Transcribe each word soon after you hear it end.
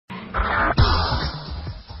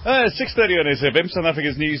6:30 on SFM, South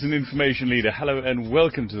Africa's news and information leader. Hello and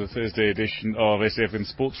welcome to the Thursday edition of SFM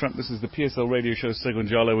Sports Front. This is the PSL radio show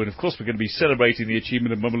Segunjalo, and of course we're going to be celebrating the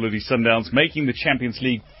achievement of Mamelodi Sundowns making the Champions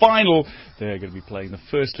League final. They're going to be playing the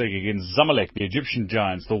first leg against Zamalek, the Egyptian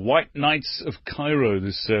Giants, the White Knights of Cairo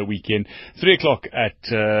this weekend. 3 o'clock at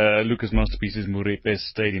Lucas Masterpieces Morepe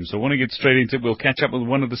Stadium. So I want to get straight into it. We'll catch up with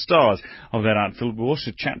one of the stars of that outfield. We'll also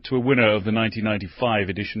chat to a winner of the 1995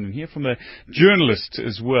 edition and hear from a journalist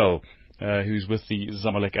as well, who's with the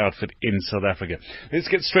Zamalek outfit in South Africa. Let's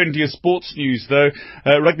get straight into your sports news, though.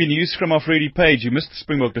 Rugby news from our Freddie Page, who missed the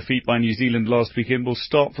Springbok defeat by New Zealand last weekend, will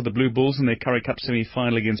start for the Blue Bulls in their Currie Cup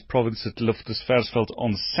semi-final against Province at Luftus Versfeld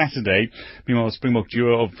on Saturday. Meanwhile, the Springbok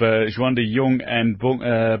duo of Juan de Jong and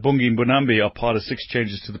Bongi Mbonambi are part of 6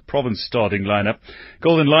 changes to the Province starting lineup.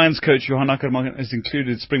 Golden Lions coach Johan Ackermann has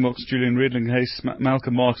included Springboks Julian Redling-Hayes,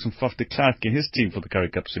 Malcolm Marks and Faf de Klerk in his team for the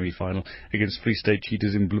Currie Cup semi-final against Free State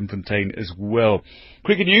Cheetahs in Bloemfontein as well.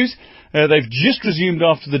 Cricket news, they've just resumed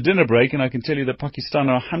after the dinner break, and I can tell you that Pakistan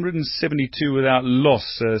are 172 without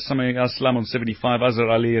loss. Samir Aslam on 75, Azhar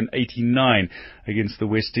Ali on 89 against the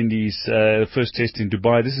West Indies, the first test in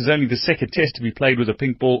Dubai. This is only the second test to be played with a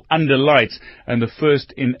pink ball under lights and the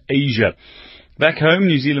first in Asia. Back home,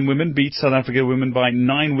 New Zealand women beat South Africa women by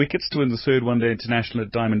 9 wickets to win the third one-day international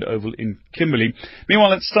at Diamond Oval in Kimberley.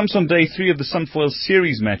 Meanwhile, at stumps on day 3 of the Sunfoil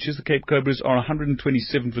Series matches, the Cape Cobras are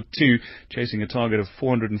 127 for 2, chasing a target of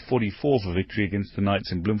 444 for victory against the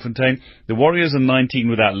Knights in Bloemfontein. The Warriors are 19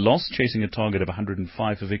 without loss, chasing a target of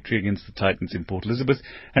 105 for victory against the Titans in Port Elizabeth.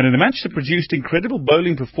 And in a match that produced incredible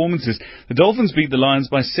bowling performances, the Dolphins beat the Lions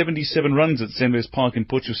by 77 runs at Senwes Park in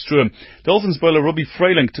Potchefstroom. Dolphins bowler Robbie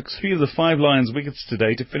Freiling took 3 of the 5 Lions wickets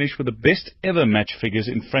today to finish with the best ever match figures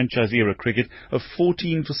in franchise-era cricket of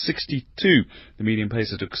 14 for 62. The medium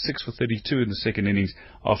pacer took 6 for 32 in the second innings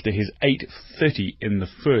after his 8 for 30 in the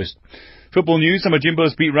first. Football news,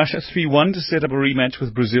 Amajimbos beat Russia 3-1 to set up a rematch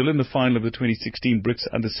with Brazil in the final of the 2016 BRICS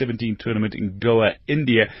Under-17 tournament in Goa,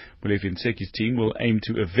 India. Molefi Nseki's team will aim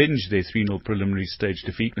to avenge their 3-0 preliminary stage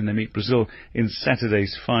defeat when they meet Brazil in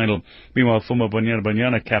Saturday's final. Meanwhile, former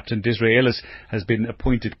Banyana captain Desiree Ellis has been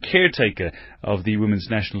appointed caretaker of the women's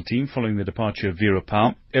national team following the departure of Vera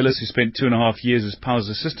Pauw. Ellis, who spent 2.5 years as Pauw's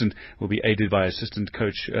assistant, will be aided by assistant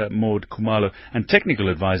coach Maud Khumalo and technical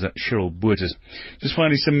advisor Cheryl Boerters. Just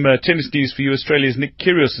finally, some tennis news for you. Australia's Nick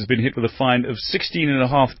Kyrgios has been hit with a fine of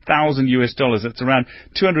 $16,500. That's around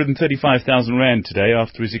 235,000 rand today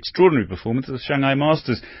after his extraordinary performance at the Shanghai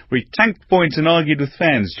Masters, where he tanked points and argued with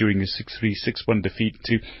fans during his 6-3, 6-1 defeat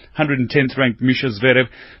to 110th ranked Misha Zverev.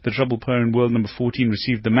 The trouble player in world number 14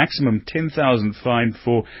 received the maximum $10,000 fine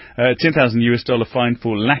for $10,000 fine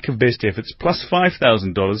for lack of best efforts, plus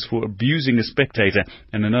 $5,000 for abusing a spectator,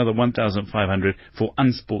 and another $1,500 for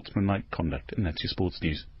unsportsmanlike conduct. And that's your sports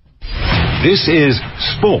news. This is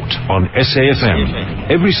Sport on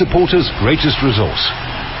SAFM, every supporter's greatest resource.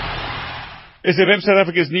 SFM, South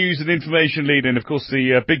Africa's news and information leader, and of course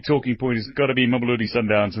the big talking point has got to be Mamelodi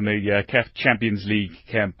Sundowns and the CAF Champions League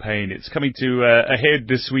campaign. It's coming to a head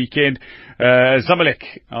this weekend. Zamalek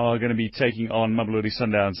are going to be taking on Mamelodi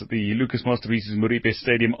Sundowns at the Lucas Masterpieces Morepe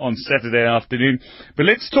Stadium on Saturday afternoon. But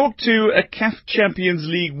let's talk to a CAF Champions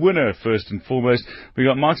League winner first and foremost. We've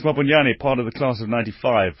got Marks Maponyane, part of the class of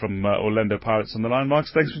 95 from Orlando Pirates on the line.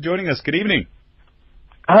 Marks, thanks for joining us. Good evening.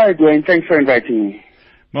 Hi, Dwayne. Thanks for inviting me.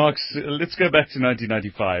 Marks, let's go back to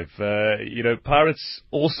 1995. Pirates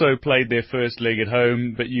also played their first leg at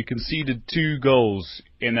home, but you conceded 2 goals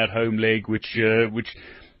in that home leg, which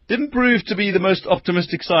didn't prove to be the most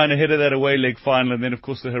optimistic sign ahead of that away leg final. And then, of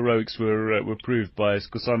course, the heroics were proved by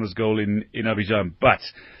Skosana's goal in Abidjan. But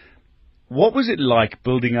what was it like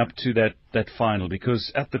building up to that final? Because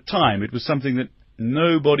at the time, it was something that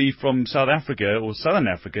nobody from South Africa or Southern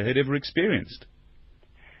Africa had ever experienced.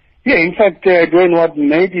 Yeah, in fact, Dwayne, what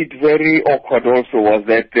made it very awkward also was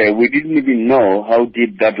that we didn't even know how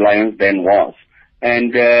deep that Lions Den was.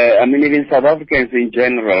 And, even South Africans in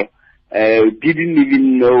general didn't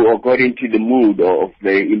even know or got into the mood of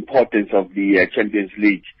the importance of the Champions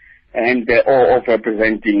League and or of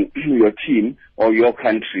representing your team or your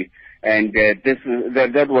country. And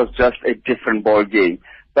that was just a different ball game.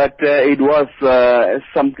 But it was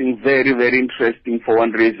something very, very interesting for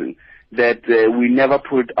one reason. That we never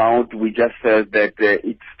put out, we just felt that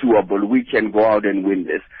it's doable. We can go out and win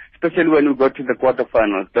this. Especially when we got to the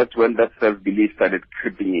quarterfinals, that's when that self-belief started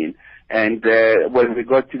creeping in. And when we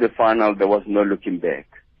got to the final, there was no looking back.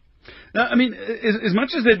 Now, as much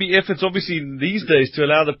as there'd be efforts, obviously, these days to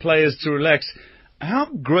allow the players to relax, how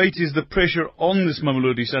great is the pressure on this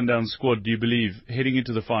Mamelodi Sundowns squad, do you believe, heading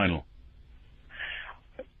into the final?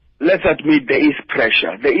 let's admit there is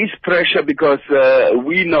pressure. There is pressure because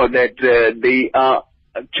we know that they are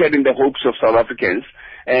cheering the hopes of South Africans,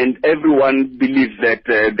 and everyone believes that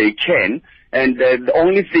they can. And the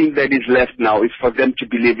only thing that is left now is for them to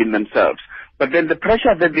believe in themselves. But then the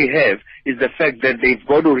pressure that they have is the fact that they've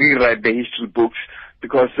got to rewrite the history books,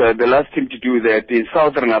 because the last team to do that in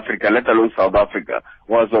Southern Africa, let alone South Africa,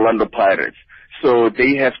 was Orlando Pirates. So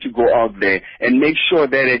they have to go out there and make sure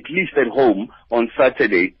that at least at home on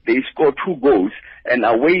Saturday they score 2 goals, and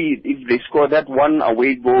away, if they score that one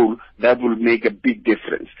away goal, that will make a big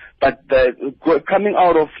difference. But coming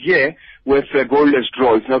out of here with a goalless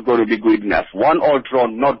draw is not going to be good enough. 1-1 draw,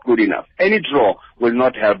 not good enough. Any draw will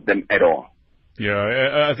not help them at all.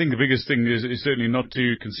 Yeah, I think the biggest thing is certainly not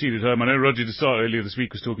to concede at home. I know Roger de Sá earlier this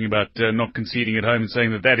week was talking about not conceding at home and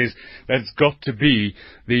saying that's got to be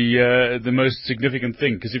the most significant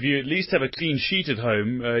thing, because if you at least have a clean sheet at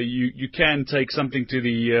home, you can take something to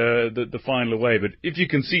the final away. But if you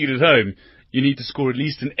concede at home, you need to score at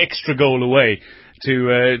least an extra goal away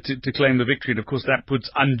to claim the victory, and of course that puts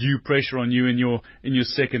undue pressure on you in your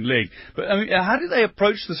second leg. But I mean, how do they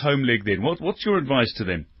approach this home leg then? What's your advice to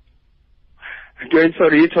them? Dwayne,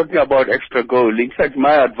 sorry, you're talking about extra goal. In fact,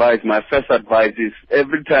 my first advice is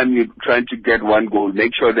every time you're trying to get 1 goal,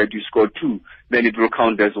 make sure that you score 2, then it will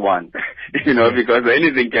count as 1. Because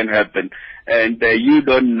anything can happen. And you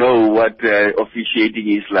don't know what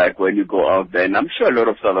officiating is like when you go out there. And I'm sure a lot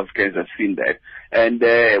of South Africans have seen that. And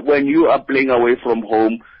when you are playing away from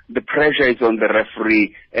home, the pressure is on the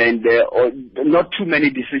referee, and not too many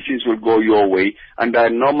decisions will go your way. Under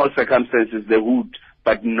normal circumstances, they would,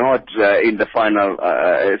 but not in the final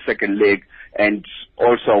second leg, and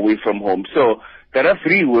also away from home. So the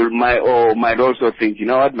referee might also think, you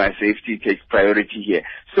know what, my safety takes priority here.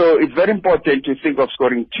 So it's very important to think of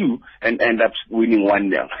scoring 2 and end up winning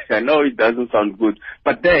 1-0. I know it doesn't sound good,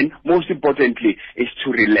 but then most importantly is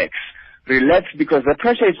to relax. Relax, because the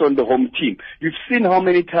pressure is on the home team. You've seen how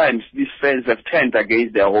many times these fans have turned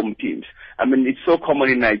against their home teams. I mean, it's so common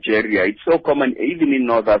in Nigeria. It's so common even in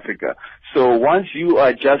North Africa. So once you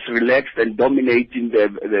are just relaxed and dominating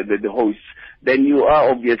the hosts, then you are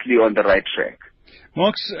obviously on the right track.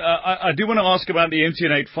 Marks, I do want to ask about the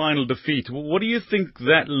MTN 8 final defeat. What do you think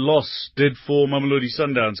that loss did for Mamelodi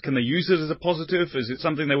Sundowns? Can they use it as a positive? Is it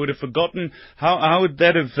something they would have forgotten? How would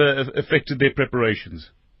that have affected their preparations?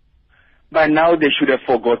 By now, they should have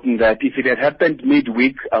forgotten that. If it had happened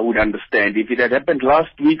midweek, I would understand. If it had happened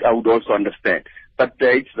last week, I would also understand. But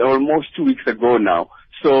it's almost 2 weeks ago now.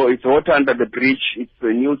 So it's water under the bridge. It's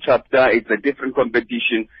a new chapter. It's a different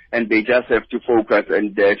competition. And they just have to focus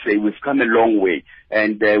and say, we've come a long way.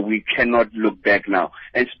 And we cannot look back now.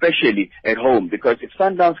 And especially at home. Because if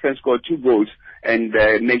Sundowns can score 2 goals and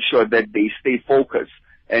make sure that they stay focused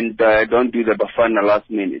and don't do the Bafana last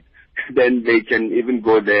minute, then they can even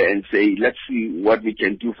go there and say, let's see what we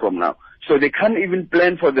can do from now. So they can't even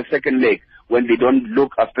plan for the second leg when they don't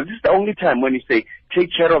look after. This is the only time when you say, take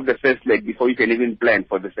care of the first leg before you can even plan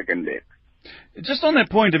for the second leg. Just on that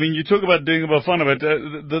point, I mean, you talk about doing a Bafana,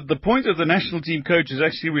 but the point of the national team coach has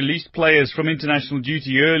actually released players from international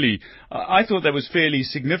duty early. I thought that was fairly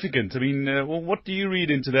significant. I mean, what do you read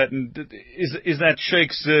into that? And is that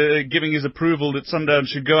Sheikh's giving his approval that Sundowns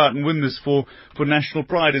should go out and win this for national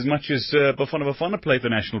pride as much as Bafana play for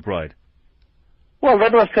national pride? Well,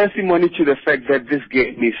 that was testimony to the fact that this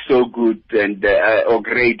game is so good and or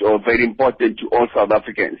great or very important to all South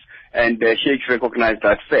Africans. And Sheikh recognized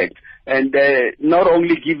that fact. And not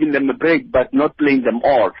only giving them a break, but not playing them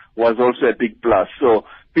all was also a big plus. So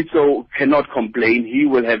Pitso cannot complain. He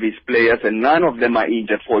will have his players, and none of them are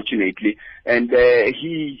injured, fortunately. And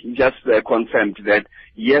he just confirmed that,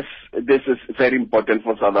 yes, this is very important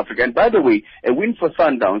for South Africa. And by the way, a win for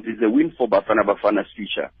Sundowns is a win for Bafana's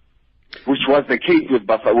future, which was the case with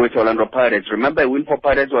Orlando Pirates. Remember, a win for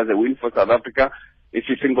Pirates was a win for South Africa, if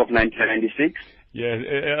you think of 1996. Yeah,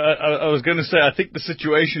 I was going to say, I think the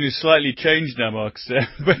situation is slightly changed now, Marks.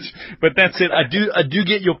 But that's it. I do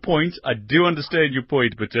get your point. I do understand your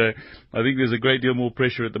point, but I think there's a great deal more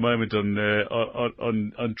pressure at the moment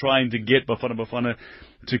on trying to get Bafana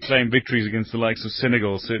to claim victories against the likes of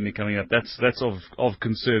Senegal, certainly coming up. That's of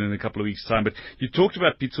concern in a couple of weeks' time. But you talked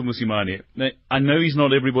about Pitso Mosimane. Now, I know he's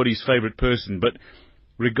not everybody's favourite person, but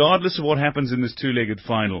regardless of what happens in this two-legged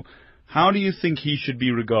final, how do you think he should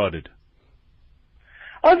be regarded?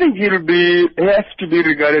 I think he has to be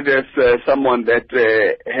regarded as someone that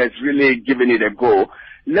has really given it a go.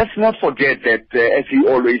 Let's not forget that, as he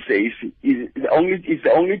always says, it's the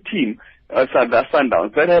only team,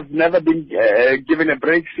 Sundowns, that have never been given a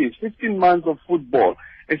break since 15 months of football.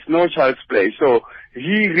 It's no child's play. So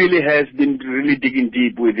he really has been really digging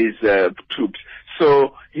deep with his troops.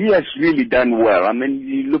 So he has really done well. I mean,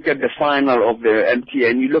 you look at the final of the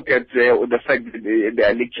MTN, you look at the fact that they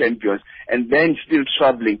are league champions, and then still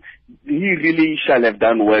troubling. He really shall have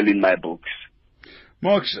done well in my books.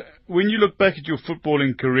 Marks, when you look back at your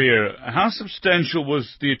footballing career, how substantial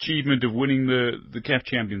was the achievement of winning the CAF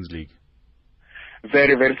Champions League?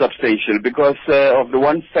 Very, very substantial, because of the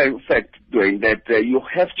one fact, Dwayne, that you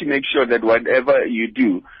have to make sure that whatever you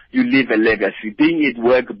do, you leave a legacy, being it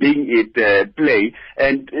work, being it play,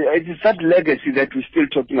 and it is that legacy that we're still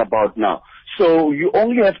talking about now. So you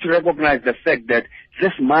only have to recognize the fact that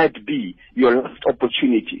this might be your last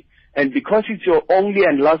opportunity. And because it's your only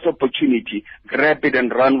and last opportunity, grab it and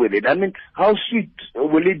run with it. I mean, how sweet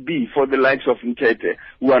will it be for the likes of Mtete,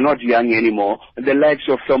 who are not young anymore, the likes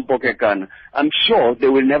of Sompo Kekana? I'm sure they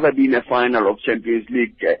will never be in a final of Champions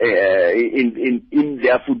League in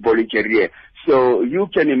their footballing career. So you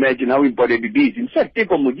can imagine how important it is. In fact, take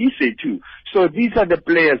Omodise too. So these are the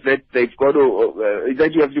players that they've got to,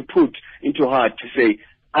 that you have to put into heart to say,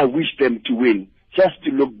 I wish them to win. Just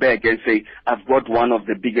to look back and say, I've got one of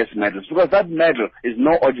the biggest medals. Because that medal is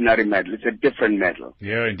no ordinary medal. It's a different medal.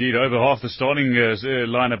 Yeah, indeed. Over half the starting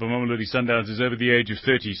lineup of Mamelodi Sundowns is over the age of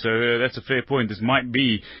 30. So that's a fair point. This might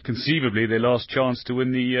be, conceivably, their last chance to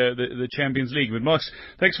win the Champions League. But, Marks,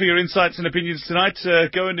 thanks for your insights and opinions tonight.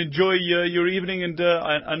 Go and enjoy your evening. And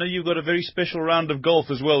I know you've got a very special round of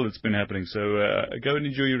golf as well that's been happening. So go and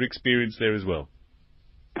enjoy your experience there as well.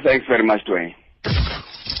 Thanks very much, Dwayne.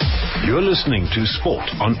 You're listening to Sport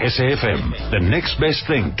on SAFM, the next best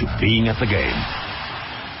thing to being at the game.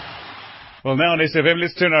 Well, now on SAFM,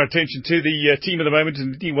 let's turn our attention to the team of the moment,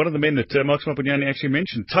 and indeed one of the men that Marks Maponyane actually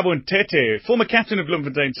mentioned, Thabo Mtete, former captain of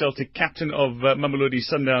Bloemfontein Celtic, captain of Mamelodi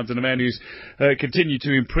Sundowns, and a man who's continued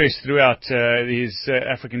to impress throughout his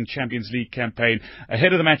African Champions League campaign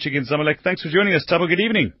ahead of the match against Zamalek. Thanks for joining us, Thabo. Good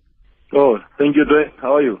evening. Oh, thank you, Dwayne.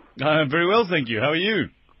 How are you? I'm very well, thank you. How are you?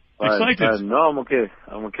 Excited? No, I'm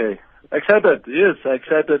okay. Excited, yes,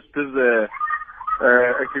 excited. This is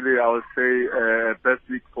actually, I would say, best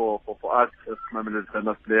week for us as Mamelodi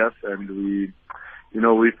Sundowns players, and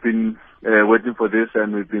we've been waiting for this,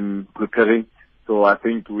 and we've been preparing. So I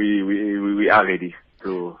think we are ready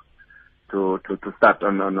to start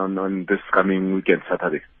on this coming weekend,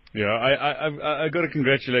 Saturday. Yeah, I got to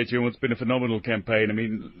congratulate you on what's been a phenomenal campaign. I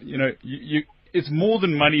mean, you it's more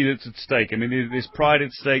than money that's at stake. I mean, there's pride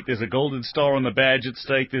at stake. There's a golden star on the badge at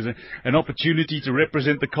stake. There's an opportunity to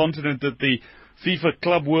represent the continent at the FIFA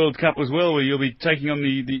Club World Cup as well, where you'll be taking on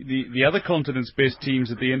the other continent's best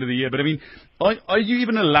teams at the end of the year. But I mean, are you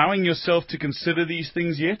even allowing yourself to consider these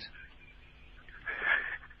things yet?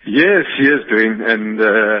 Yes, Dwayne. And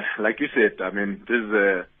like you said, I mean, this is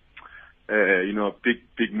a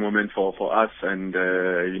big moment for us, and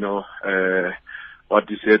what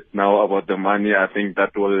you said now about the money, I think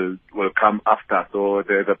that will come after. So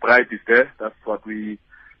the pride is there. That's what we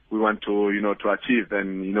want to to achieve,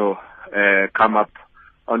 and come up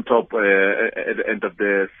on top at the end of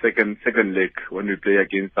the second leg when we play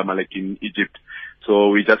against Zamalek in Egypt. So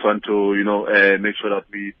we just want to make sure that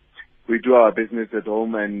we do our business at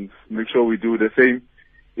home and make sure we do the same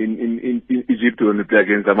in Egypt when we play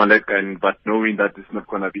against Zamalek, but knowing that it's not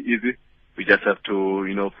going to be easy. We just have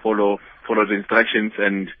to, follow the instructions,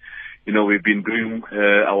 and, we've been doing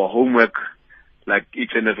our homework. Like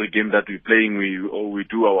each and every game that we're playing, we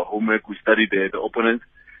do our homework, we study the opponent,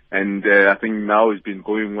 and I think now it's been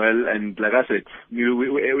going well. And like I said,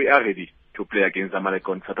 we are ready to play against Zamalek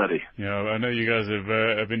on Saturday. Yeah, I know you guys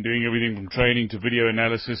have been doing everything from training to video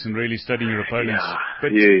analysis and really studying your opponents. Yeah,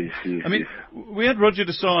 but, yes. I mean, we had Roger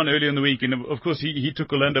Desan earlier in the week, and of course he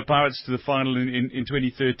took Orlando Pirates to the final in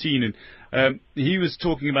 2013, and he was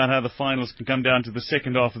talking about how the finals can come down to the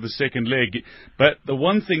second half of the second leg. But the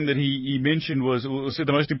one thing that he mentioned was the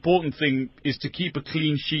most important thing is to keep a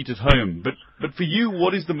clean sheet at home. But for you,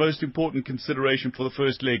 what is the most important consideration for the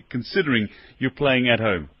first leg, considering you're playing at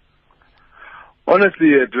home? Honestly,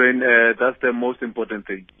 Dwayne, that's the most important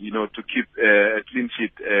thing, to keep a clean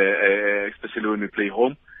sheet, especially when we play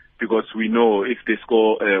home, because we know if they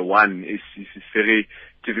score one, it's very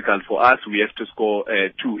difficult for us. We have to score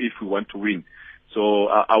two if we want to win. So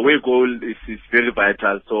our away goal is very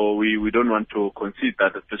vital. So we don't want to concede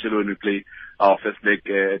that, especially when we play our first leg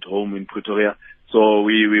at home in Pretoria. So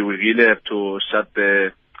we really have to shut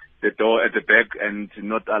the door at the back and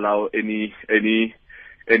not allow any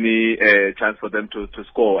chance for them to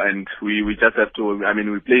score. And we just have to, I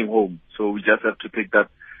mean, we're playing home, so we just have to take that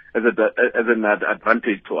as an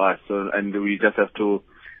advantage to us. So, and we just have to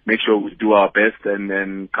make sure we do our best and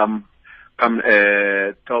then come come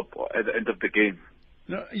top at the end of the game.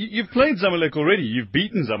 Now, you've played Zamalek already. You've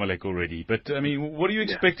beaten Zamalek already. But I mean, what are you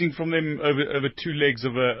expecting from them over 2 legs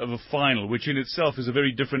of a final, which in itself is a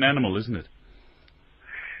very different animal, isn't it?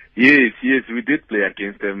 Yes, we did play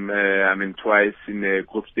against them. Twice in the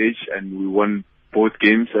group stage, and we won both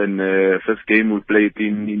games. And first game we played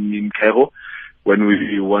in Cairo, when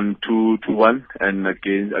we won 2-1 and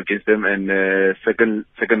against them. And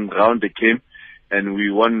second round they came, and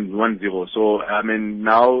we won 1-0. So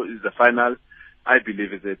now is the final. I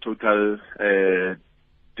believe it's a total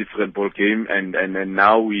different ball game, and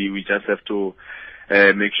now we just have to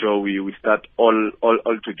make sure we start all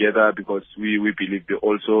together, because we believe they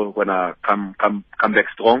also gonna come back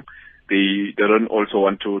strong. They don't also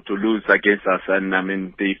want to lose against us, and I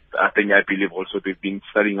believe also they've been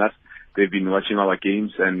studying us. They've been watching our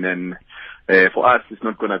games, and then for us it's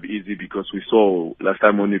not gonna be easy, because we saw last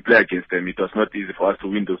time when we played against them, it was not easy for us to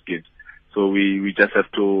win those games. So we just have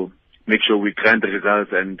to make sure we grind the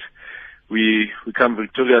results, and we come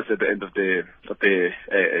victorious at the end of the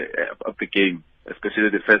game, especially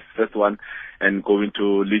the first one, and going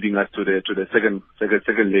to leading us to the second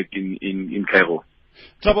leg in Cairo.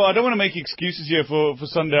 Thabo, I don't want to make excuses here for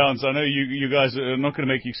Sundowns. I know you guys are not going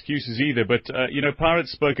to make excuses either, but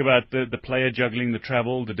Pirates spoke about the player juggling, the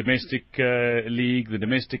travel, the domestic league, the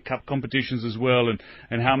domestic cup competitions as well,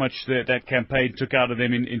 and how much that campaign took out of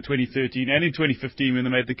them in 2013 and in 2015 when they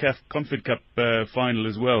made the CAF Confed Cup final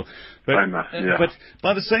as well. But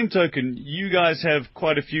by the same token, you guys have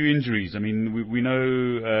quite a few injuries. I mean, we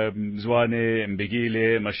know Zwane,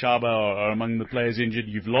 Mbegile, Mashaba are among the players injured.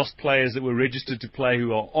 You've lost players that were registered to play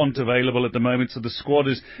who aren't available at the moment, so the squad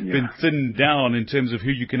has been thinned down in terms of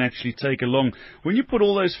who you can actually take along. When you put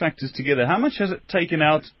all those factors together, how much has it taken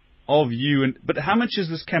out of you, but how much has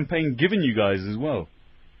this campaign given you guys as well?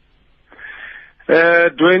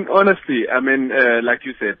 Dwayne, honestly, like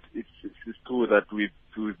you said, it's true that we've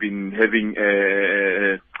been having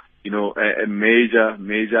a major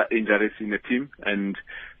injuries in the team, and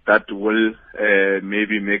that will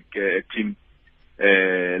maybe make a team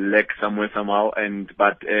lag somehow.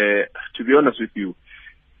 But to be honest with you,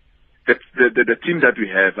 the team that we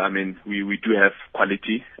have, we do have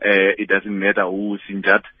quality. It doesn't matter who's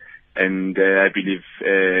injured, and I believe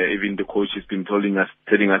even the coach has been telling us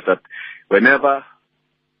that whenever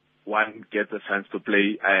one gets a chance to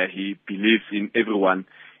play, he believes in everyone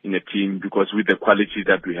in the team, because with the quality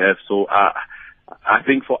that we have. So I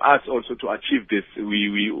think for us also to achieve this,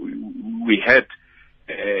 we had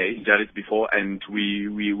injuries before, and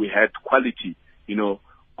we had quality,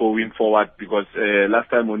 going forward, because last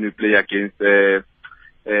time when we played against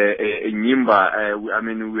Nyimba, we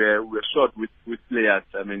were short with players.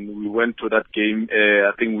 We went to that game,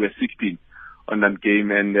 I think we were 16 on that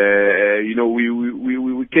game, and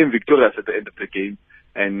we came victorious at the end of the game.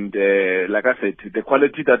 And like I said, the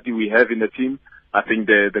quality that we have in the team, I think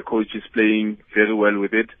the coach is playing very well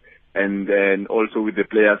with it. And also with the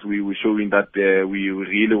players, we're showing that we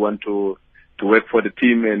really want to work for the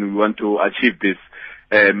team, and we want to achieve this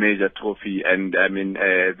major trophy. And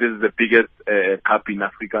this is the biggest cup in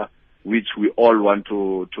Africa, which we all want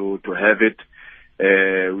to have it.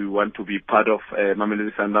 We want to be part of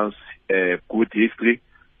Mamelodi Sundowns' good history.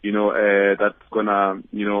 That's gonna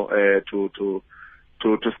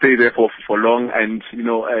to stay there for long. And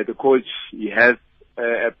the coach, he has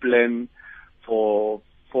a plan for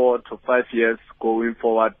 4 to 5 years going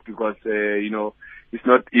forward, because it's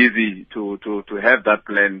not easy to have that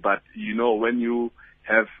plan. But when you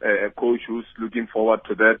have a coach who's looking forward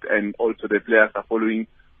to that, and also the players are following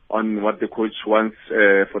on what the coach wants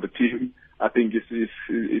for the team, I think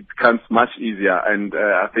it comes much easier. And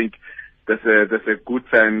I think that's a good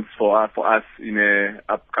sign for us in a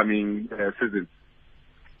upcoming season.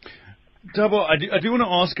 Thabo, I do want to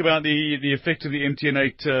ask about the effect of the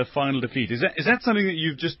MTN8 final defeat. Is that something that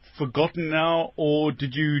you've just forgotten now, or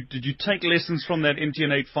did you take lessons from that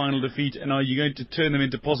MTN8 final defeat, and are you going to turn them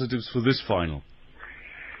into positives for this final?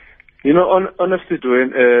 Honestly,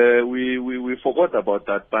 Dwayne, we forgot about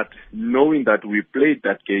that, but knowing that we played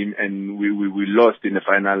that game and we lost in the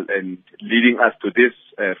final, and leading us to this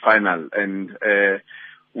final, and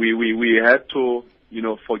we had to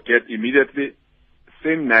forget immediately.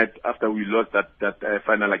 Same night after we lost that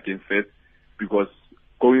final against Fes, because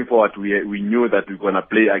going forward we knew that we were gonna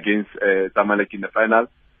play against Zamalek in the final,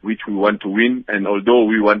 which we want to win. And although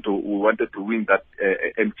we wanted to win that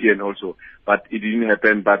MTN also, but it didn't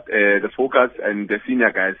happen. But the focus and the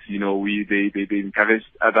senior guys, they encouraged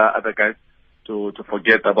other guys to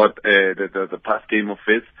forget about the past game of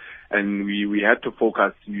Fes, and we had to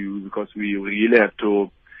focus because we really have to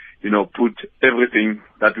put everything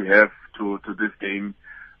that we have to this game.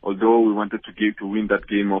 Although we wanted to win that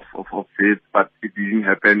game of faith, but it didn't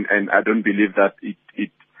happen, and I don't believe that it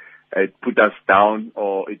put us down,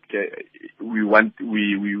 or we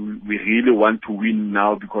really want to win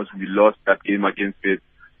now because we lost that game against faith.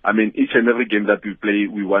 I mean, each and every game that we play,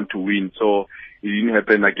 we want to win. So it didn't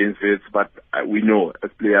happen against faith, but we know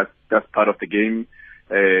as players that's part of the game.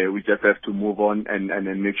 We just have to move on and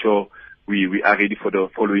make sure we are ready for the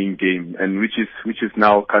following game, and which is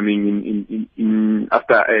now coming in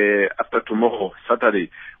after tomorrow, Saturday.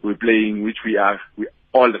 We're playing, which we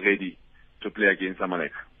all ready to play against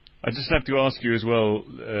Zamalek. I just have to ask you as well,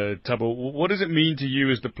 Thabo, what does it mean to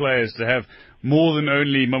you as the players to have more than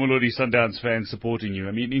only Mamelodi Sundowns fans supporting you?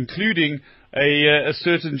 I mean, including a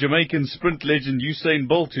certain Jamaican sprint legend, Usain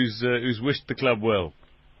Bolt, who's wished the club well.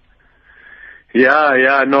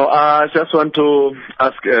 Yeah, no, I just want to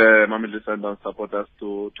ask Mamelodi Sundowns supporters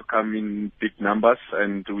to come in big numbers,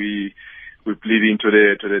 and we pleading to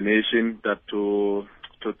the nation that to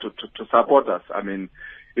support us. I mean,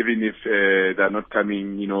 even if they're not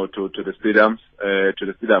coming, to the stadium,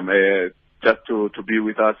 just to be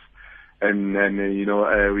with us, and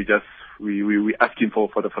we asking for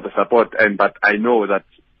the support, but I know that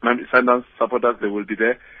Sundowns supporters, they will be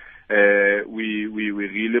there. We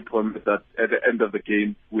really promise that at the end of the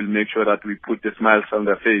game, we'll make sure that we put the smiles on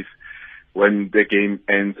their face when the game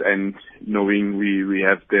ends, and knowing we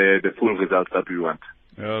have the full results that we want.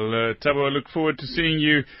 Well, Thabo, I look forward to seeing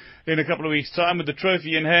you in a couple of weeks' time with the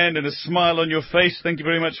trophy in hand and a smile on your face. Thank you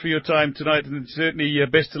very much for your time tonight, and certainly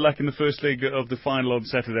best of luck in the first leg of the final on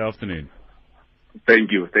Saturday afternoon.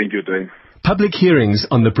 Thank you, Dwayne. Public hearings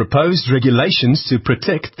on the proposed regulations to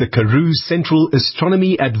protect the Karoo Central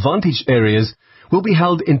Astronomy Advantage areas will be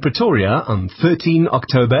held in Pretoria on 13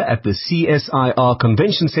 October at the CSIR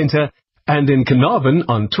Convention Centre, and in Carnarvon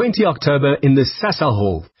on 20 October in the Sasa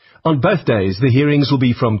Hall. On both days, the hearings will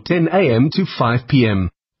be from 10 a.m. to 5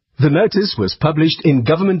 p.m. The notice was published in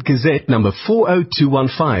Government Gazette number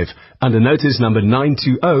 40215 under notice number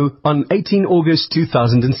 920 on 18 August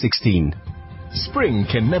 2016. Spring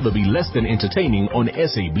can never be less than entertaining on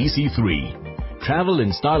SABC3. Travel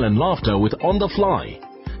in style and laughter with On the Fly.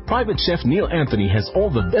 Private Chef Neil Anthony has all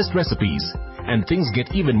the best recipes, and things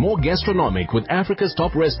get even more gastronomic with Africa's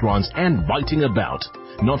top restaurants and biting about.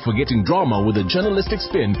 Not forgetting drama with a journalistic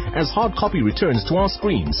spin as hard copy returns to our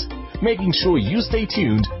screens. Making sure you stay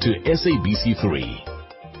tuned to SABC3.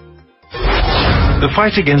 The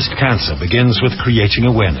fight against cancer begins with creating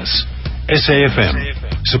awareness. SAFM,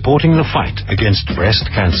 supporting the fight against breast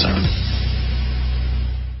cancer.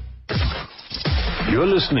 You're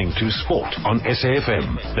listening to Sport on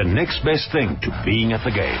SAFM, the next best thing to being at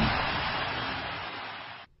the game.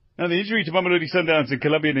 Now, the injury to Mamelodi Sundowns and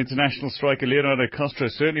Colombian international striker Leonardo Castro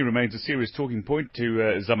certainly remains a serious talking point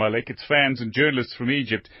to Zamalek, its fans and journalists from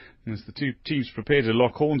Egypt, as the two teams prepare to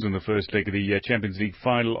lock horns in the first leg of the Champions League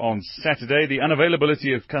final on Saturday. The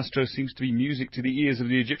unavailability of Castro seems to be music to the ears of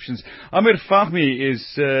the Egyptians. Amir Fahmy is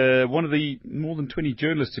one of the more than 20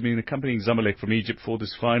 journalists who have been accompanying Zamalek from Egypt for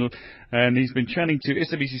this final, and he's been chatting to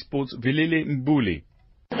SABC Sports' Vilile Mbuli.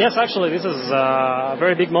 Yes, actually, this is a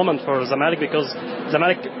very big moment for Zamalek, because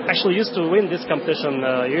Zamalek actually used to win this competition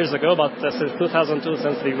years ago, but since 2002,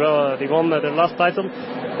 since they won their last title,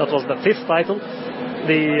 that was the 5th title,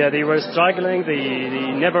 they were struggling. They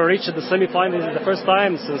never reached the semi-final. This is the first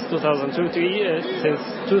time since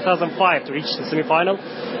 2005 to reach the semi-final.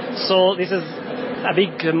 So this is a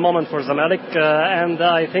big moment for Zamalek, and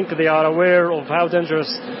I think they are aware of how dangerous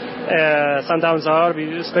Sundowns are,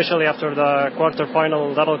 especially after the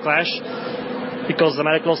quarter-final double clash, because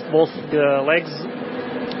Zamalek lost both legs.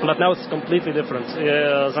 But now it's completely different.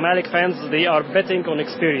 Zamalek fans, they are betting on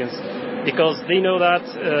experience, because they know that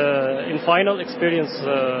in final, experience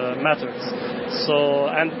matters. So,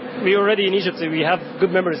 and we already in Egypt, we have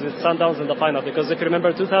good memories with Sundowns in the final, because if you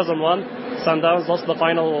remember 2001, Sundowns lost the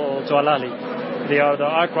final to Al Ahly. They are the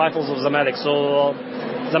arch rivals of Zamalek. So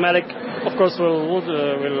Zamalek, of course, will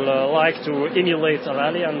like to emulate Al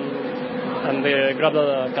Ahly and grab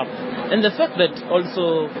the cup. And the fact that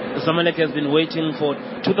also Zamalek has been waiting for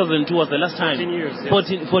 2002 was the last time. 14 years. Yes.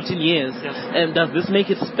 14 years. Yes. And does this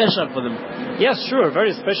make it special for them? Yes, sure,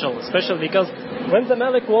 very special. Special because when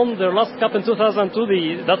Zamalek won their last cup in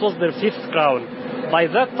 2002, that was their 5th crown. By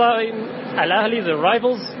that time, Al Ahly, the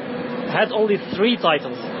rivals, had only 3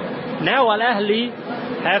 titles. Now Al Ahly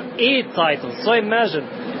have 8 titles. So imagine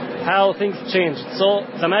how things changed. So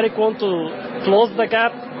Zamalek want to close the gap,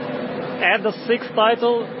 add the 6th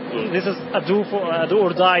title. This is a do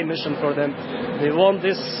or die mission for them. They want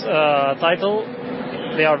this title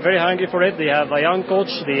they are very hungry for it. They have a young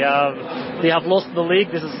coach. They have lost the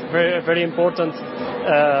league. This is very very important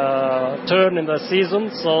turn in the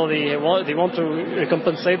season. So they want to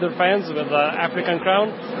recompensate their fans with the African crown,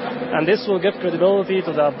 and this will give credibility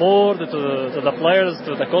to the board, to the players,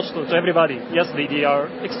 to the coach, to everybody. Yes, they are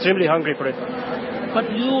extremely hungry for it. But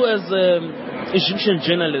you, as Egyptian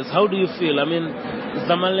journalist, how do you feel? I mean,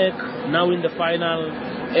 Zamalek now in the final.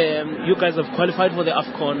 You guys have qualified for the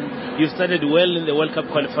AFCON. You started well in the World Cup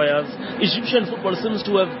qualifiers. Egyptian football seems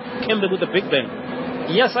to have come back with a big bang.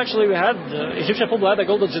 Yes, actually, we had Egyptian football had a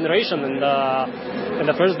golden generation in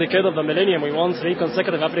the first decade of the millennium. We won 3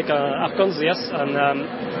 consecutive AFCONs. Yes, and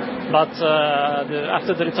but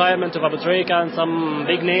after the retirement of Abu Trika and some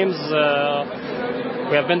big names,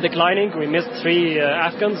 we have been declining. We missed 3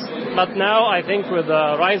 AFCONs, but now I think with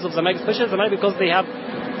the rise of Zamalek, especially Zamalek, because they have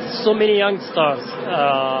so many young stars.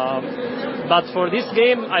 But for this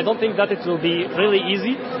game, I don't think that it will be really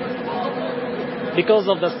easy because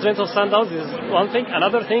of the strength of Sundowns is one thing.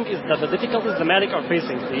 Another thing is that the difficulties Zamalek are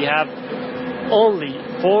facing. They have only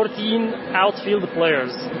 14 outfield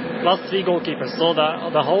players plus 3 goalkeepers. So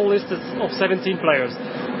the whole list is of 17 players.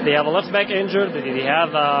 They have a left back injured. They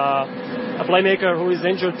have a playmaker who is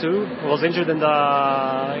injured too, who was injured in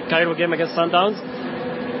the Cairo game against Sundowns.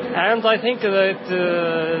 And I think that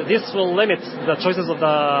this will limit the choices of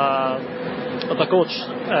the coach.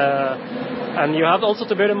 And you have also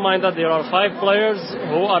to bear in mind that there are 5 players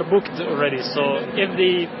who are booked already. So if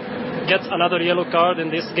they get another yellow card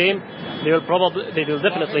in this game, they will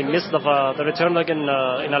definitely miss the return leg in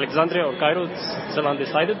Alexandria or Cairo. It's still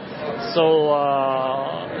undecided. So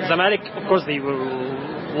Zamalek, of course, they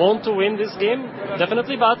will want to win this game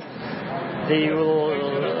definitely, but they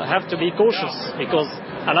will have to be cautious because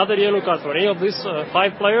another yellow card for any of these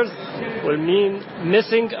 5 players will mean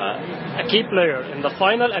missing a key player in the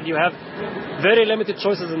final, and you have very limited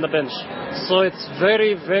choices in the bench. So it's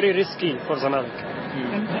very, very risky for Zamalek.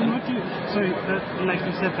 And what do you, like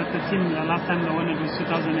you said, that the team, the last time they won it was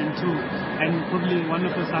 2002, and probably one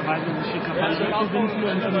of the survivors was Shikabala. His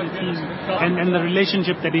influence on the team and the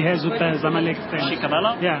relationship that he has with the Zamalek fans.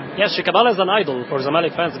 Shikabala? Yeah. Yes, Shikabala is an idol for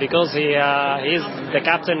Zamalek fans because he is the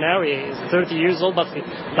captain now. He is 30 years old, but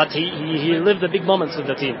he lived the big moments with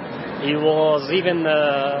the team. He was even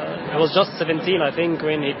he was just 17, I think,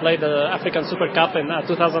 when he played the African Super Cup in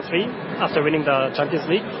 2003 after winning the Champions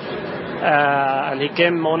League. And he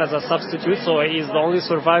came on as a substitute, so he's the only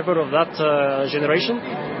survivor of that generation.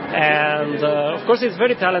 And of course, he's a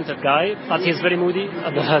very talented guy, but he's very moody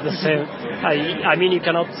at the same. I mean, you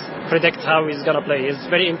cannot predict how he's gonna play. He's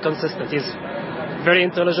very inconsistent. He's very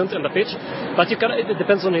intelligent in the pitch, but it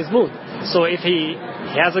depends on his mood. So if he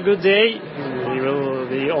has a good day, he will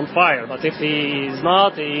be on fire. But if he's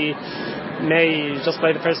not, he may just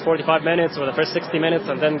play the first 45 minutes or the first 60 minutes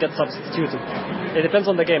and then get substituted. It depends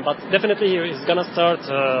on the game, but definitely he's going to start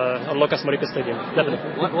on Lucas Moripe Stadium.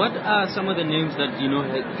 Definitely. What are some of the names that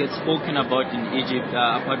get spoken about in Egypt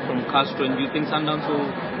apart from Castro? And do you think Sundowns will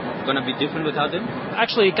going to be different without him?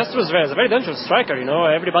 Actually, Castro is a very dangerous striker.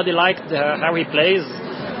 Everybody liked how he plays.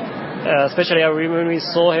 Especially when we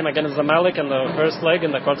saw him against Zamalek in the first leg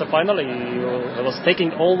in the quarterfinal, he was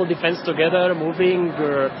taking all the defense together, moving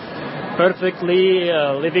perfectly,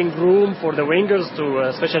 leaving room for the wingers to,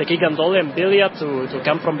 especially Keegan Dolly and Bilia, to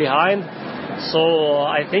come from behind. So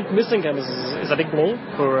I think missing him is a big blow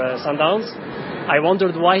for Sundowns. I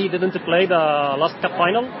wondered why he didn't play the last cup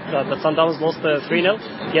final, that Sundowns lost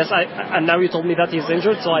 3-0. Yes, and now you told me that he's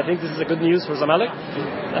injured, so I think this is a good news for Zamalek.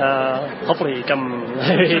 Hopefully he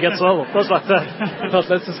gets well, of course, but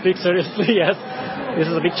let's speak seriously, yes. This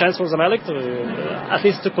is a big chance for Zamalek to at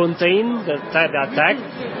least to contain the attack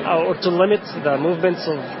or to limit the movements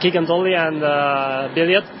of Keegan Dolly and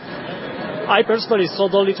Billiat. I personally saw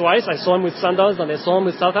Dolly twice. I saw him with Sundowns and I saw him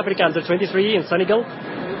with South Africa under 23 in Senegal.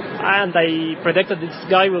 And I predicted this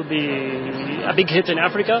guy will be a big hit in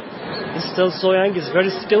Africa. He's still so young, he's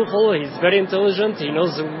very skillful, he's very intelligent, he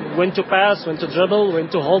knows when to pass, when to dribble,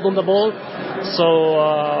 when to hold on the ball. So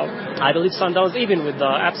I believe Sundowns, even with the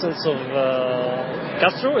absence of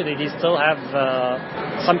Castro, they still have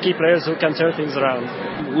some key players who can turn things around.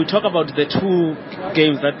 We talk about the 2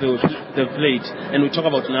 games that they've played, and we talk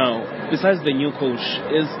about now. Besides the new coach,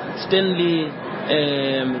 is Stanley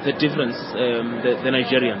the difference, the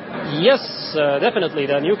Nigerian? Yes, definitely.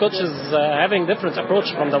 The new coach is having different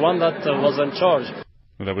approach from the one that was in charge.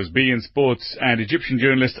 Well, that was beIN Sports and Egyptian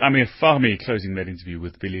journalist Amir Fahmy closing that interview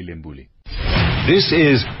with Billy Lembuli. This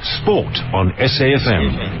is Sport on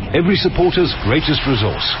SAFM, every supporter's greatest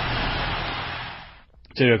resource.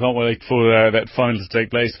 So I can't wait for that final to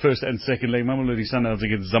take place. First and second leg, Mamelodi Sundowns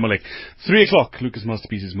against Zamalek. 3 o'clock, Lucas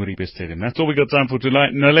Masterpieces, Muribe Stadium. That's all we got time for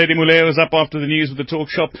tonight. Naledi Muleo is up after the news with the talk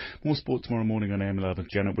shop. More sport tomorrow morning on AM 11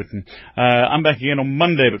 with Janet Whitten. I'm back again on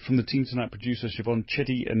Monday, but from the team tonight, producer Siobhan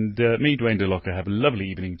Chetty and me, Dwayne DeLocca. Have a lovely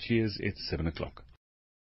evening. Cheers. It's 7 o'clock.